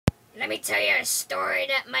me tell you a story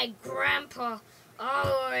that my grandpa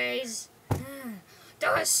always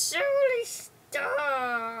the silly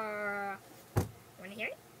star. Wanna hear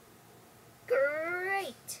it?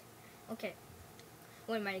 Great. Okay.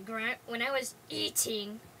 When I was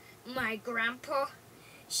eating, my grandpa,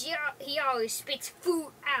 he always spits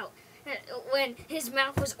food out when his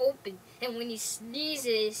mouth was open, and when he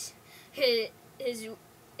sneezes, his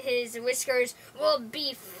whiskers will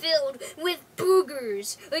be filled with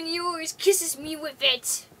boogers, and he always kisses me with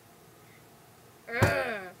it.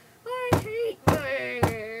 I hate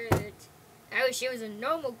birds. I wish it was a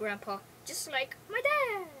normal grandpa, just like my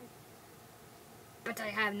dad. But I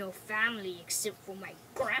have no family except for my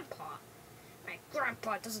grandpa. My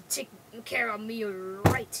grandpa doesn't take care of me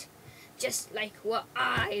right, just like what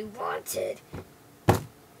I wanted.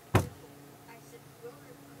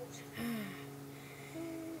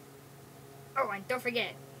 Oh, and don't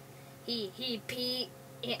forget, he pee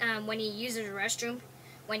when he uses the restroom.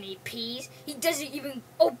 When he pees, he doesn't even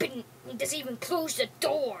close the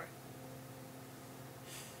door.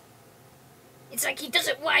 It's like he does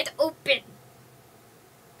it wide open.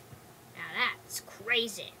 Now that's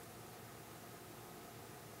crazy.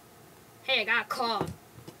 Hey, I got a call.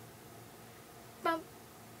 Bump.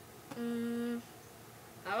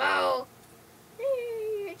 Hello?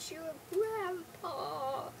 Hey, it's your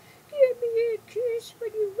grandpa. Give me a kiss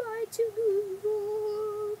when you ride to New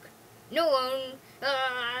York. No one.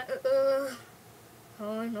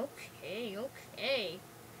 Oh, okay.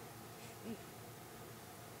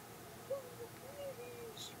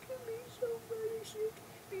 Please give me some medicine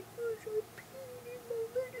because I peed in my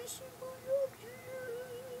medicine by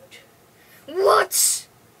accident. What?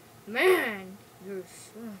 Man, you're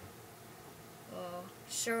so... Oh,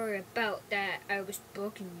 sorry about that. I was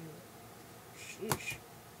bugging you. Sheesh.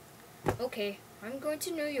 Okay, I'm going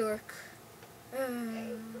to New York.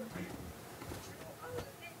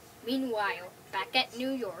 Meanwhile, back at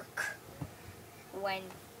New York, when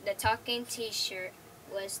the talking t-shirt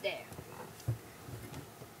was there.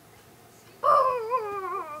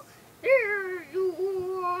 Oh, there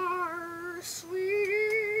you are,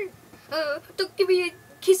 sweetie. Don't give me a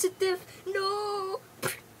kiss of death. No.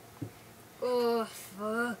 Oh,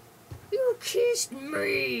 fuck. You kissed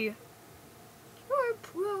me. I'm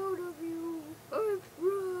proud of you. I'm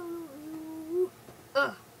proud of you.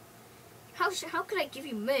 How could I give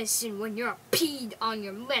you medicine when you're peed on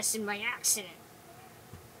your medicine by accident?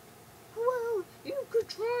 Well, you could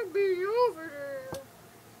try me over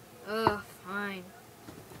there. Fine.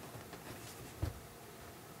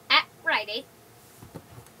 At Rite Aid.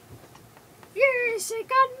 Yes, I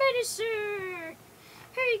got medicine.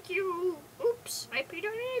 Thank you. Oops, I peed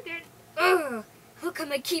on it again. How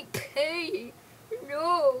come I keep paying?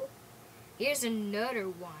 No. Here's another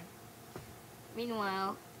one.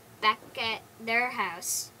 Meanwhile, back at their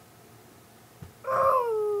house.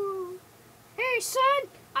 Oh, hey son,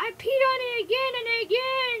 I peed on it again and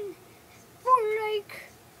again. For like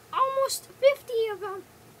almost 50 of them.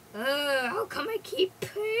 How come I keep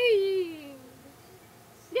paying?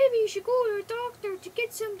 Maybe you should go to the doctor to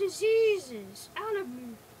get some diseases out of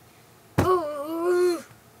me. Oh.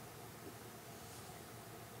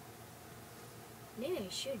 Maybe I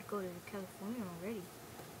should go to California already.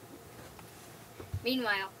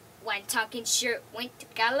 Meanwhile, when Talking Shirt went to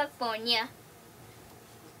California.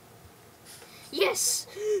 Yes,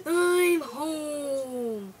 I'm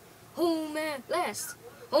home. Home at last.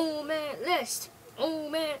 Home at last.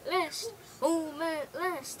 Home at last. Home at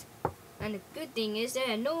last. And the good thing is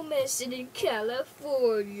there are no medicine in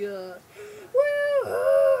California. Woo!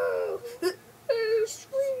 Oh,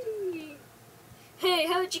 sweetie. Hey,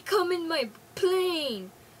 how'd you come in my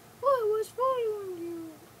plane? I was following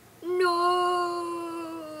you. No!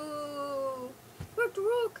 Dr.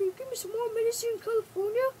 Rock, can you give me some more medicine in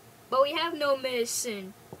California? But we have no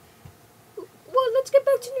medicine. Well, let's get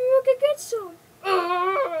back to New York and get some.